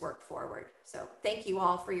push this work forward. So thank you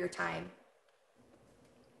all for your time.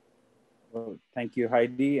 Well, thank you,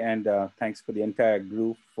 Heidi, and thanks for the entire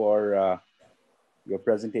group for your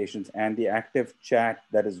presentations and the active chat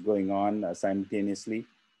that is going on simultaneously.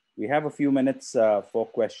 We have a few minutes for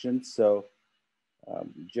questions. So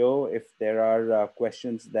Joe, if there are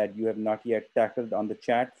questions that you have not yet tackled on the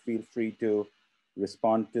chat, feel free to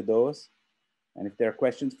respond to those. And if there are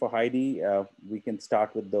questions for Heidi, we can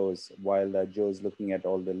start with those while Joe is looking at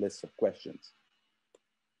all the lists of questions.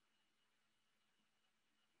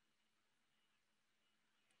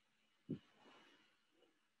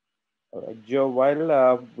 All right, Joe,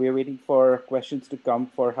 while we're waiting for questions to come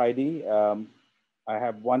for Heidi, I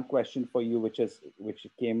have one question for you, which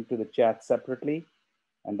came to the chat separately,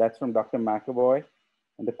 and that's from Dr. McAvoy.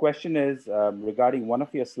 And the question is regarding one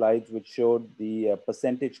of your slides, which showed the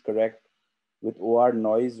percentage correct with OR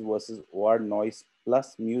noise versus OR noise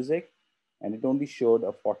plus music, and it only showed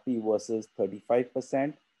a 40 versus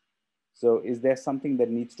 35%. So is there something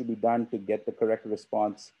that needs to be done to get the correct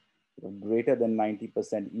response greater than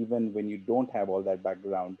 90%, even when you don't have all that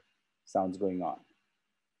background sounds going on?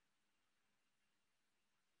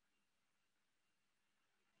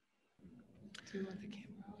 Do you want the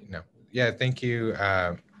camera? No. Yeah, thank you,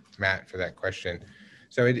 Matt, for that question.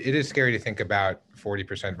 So it is scary to think about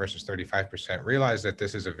 40% versus 35%. Realize that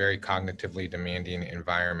this is a very cognitively demanding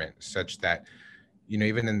environment, such that, you know,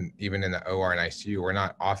 even in the OR and ICU, we're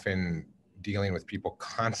not often dealing with people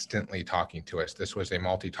constantly talking to us. This was a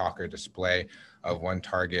multi-talker display of one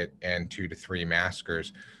target and 2 to 3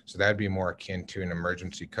 maskers. So that'd be more akin to an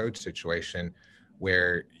emergency code situation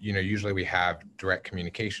where, you know, usually we have direct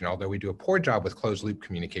communication, although we do a poor job with closed loop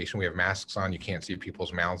communication. We have masks on, you can't see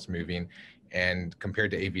people's mouths moving. And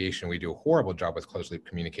compared to aviation, we do a horrible job with closed loop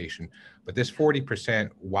communication. But this 40%,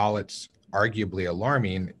 while it's arguably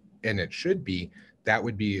alarming, and it should be, that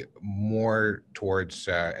would be more towards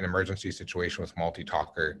an emergency situation with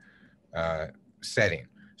multi-talker setting.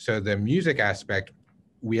 So the music aspect,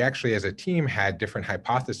 we actually as a team had different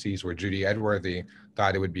hypotheses where Judy Edworthy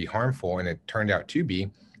thought it would be harmful, and it turned out to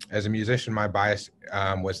be. As a musician, my bias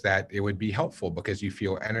was that it would be helpful because you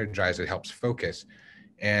feel energized, it helps focus.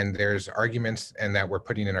 And there's arguments, and that we're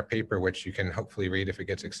putting in our paper, which you can hopefully read if it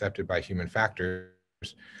gets accepted by Human Factors,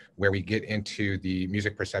 where we get into the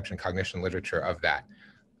music perception cognition literature of that.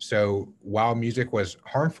 So while music was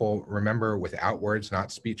harmful, remember, without words,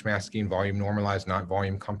 not speech masking, volume normalized, not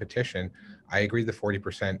volume competition, I agree the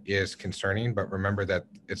 40% is concerning, but remember that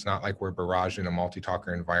it's not like we're barraged in a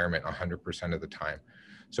multi-talker environment 100% of the time.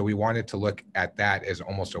 So we wanted to look at that as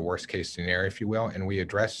almost a worst case scenario, if you will, and we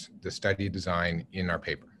address the study design in our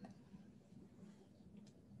paper.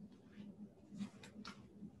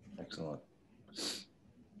 Excellent.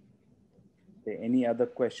 Okay, any other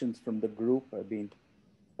questions from the group? I've been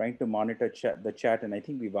trying to monitor the chat, and I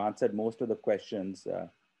think we've answered most of the questions.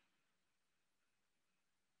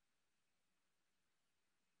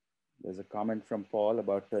 There's a comment from Paul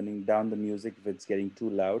about turning down the music if it's getting too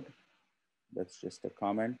loud. That's just a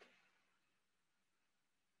comment.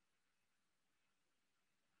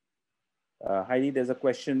 Heidi, there's a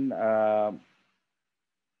question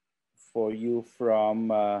for you from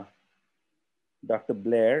Dr.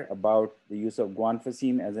 Blair about the use of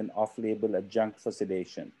guanfacine as an off-label adjunct for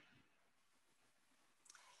sedation.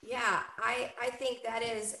 Yeah, I think that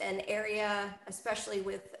is an area, especially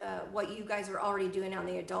with what you guys are already doing on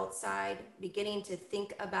the adult side, beginning to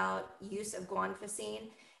think about use of guanfacine.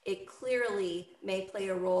 It clearly may play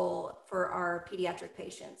a role for our pediatric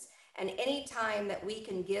patients. And any time that we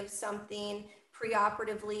can give something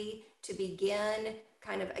preoperatively to begin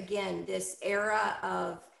kind of, again, this era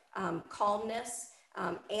of calmness,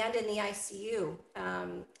 and in the ICU,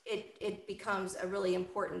 it becomes a really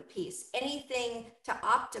important piece. Anything to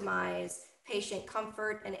optimize patient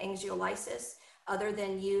comfort and anxiolysis other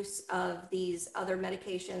than use of these other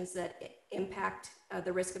medications that impact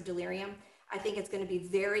the risk of delirium, I think it's going to be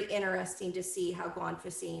very interesting to see how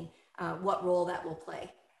guanfacine, what role that will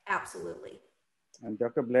play. Absolutely. And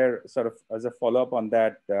Dr. Blair, sort of as a follow-up on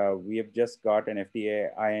that, we have just got an FDA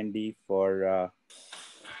IND for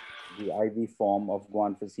the IV form of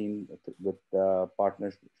guanfacine with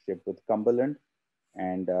partnership with Cumberland,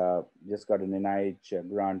 and just got an NIH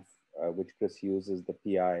grant, which Chris Hughes is the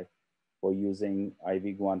PI, for using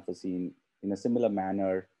IV guanfacine in a similar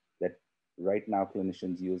manner that right now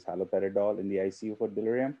clinicians use haloperidol in the ICU for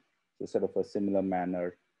delirium. So sort of a similar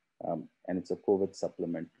manner, and it's a COVID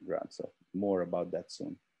supplement grant. So more about that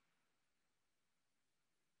soon.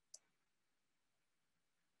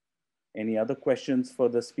 Any other questions for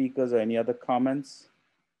the speakers or any other comments?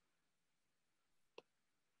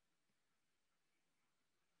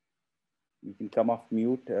 You can come off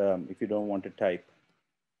mute if you don't want to type.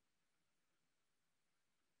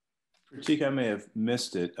 Pratik, I may have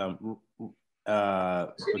missed it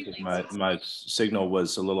because my signal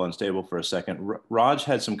was a little unstable for a second. Raj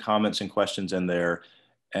had some comments and questions in there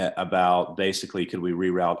about basically, could we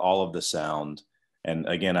reroute all of the sound? And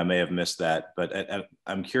again, I may have missed that, but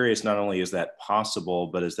I'm curious, not only is that possible,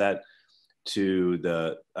 but is that to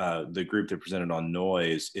the group that presented on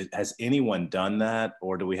noise, has anyone done that?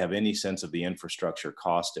 Or do we have any sense of the infrastructure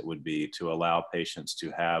cost it would be to allow patients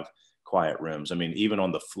to have quiet rooms? I mean, even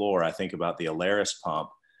on the floor, I think about the Alaris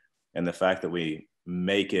pump and the fact that we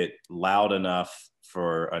make it loud enough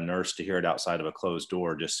for a nurse to hear it outside of a closed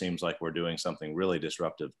door just seems like we're doing something really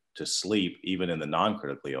disruptive to sleep, even in the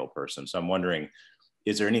non-critically ill person. So I'm wondering,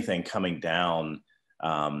 is there anything coming down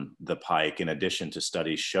the pike in addition to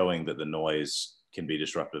studies showing that the noise can be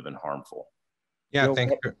disruptive and harmful? Yeah,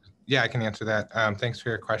 I can answer that. Thanks for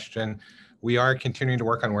your question. We are continuing to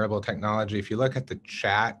work on wearable technology. If you look at the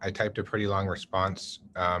chat, I typed a pretty long response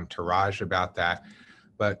to Raj about that.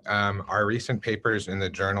 But our recent papers in the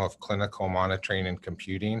Journal of Clinical Monitoring and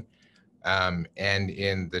Computing and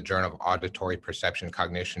in the Journal of Auditory Perception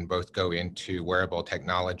Cognition both go into wearable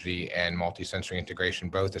technology and multisensory integration,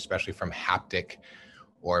 both especially from haptic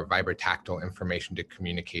or vibrotactile information to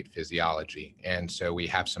communicate physiology. And so we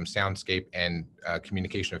have some soundscape and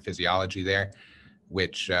communication of physiology there,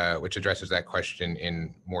 which addresses that question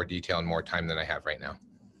in more detail and more time than I have right now.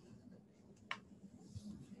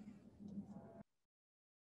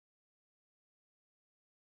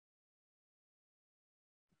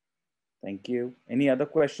 Thank you. Any other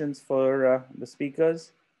questions for the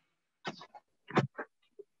speakers?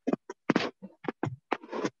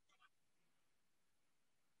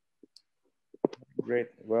 Great.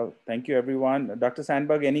 Well, thank you, everyone. Dr.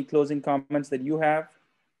 Sandberg, any closing comments that you have?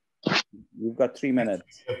 You've got 3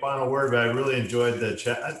 minutes. A final word, but I really enjoyed the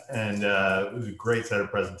chat, and it was a great set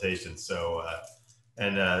of presentations. So,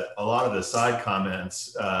 and a lot of the side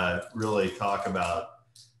comments really talk about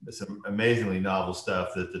some amazingly novel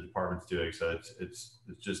stuff that the department's doing. So it's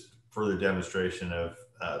just further demonstration of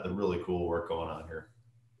the really cool work going on here.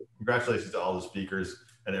 Congratulations to all the speakers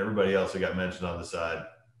and everybody else who got mentioned on the side.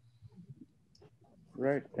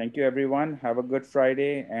 Right. Thank you, everyone. Have a good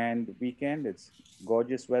Friday and weekend. It's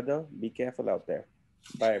gorgeous weather. Be careful out there.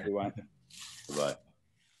 Bye, everyone. Bye.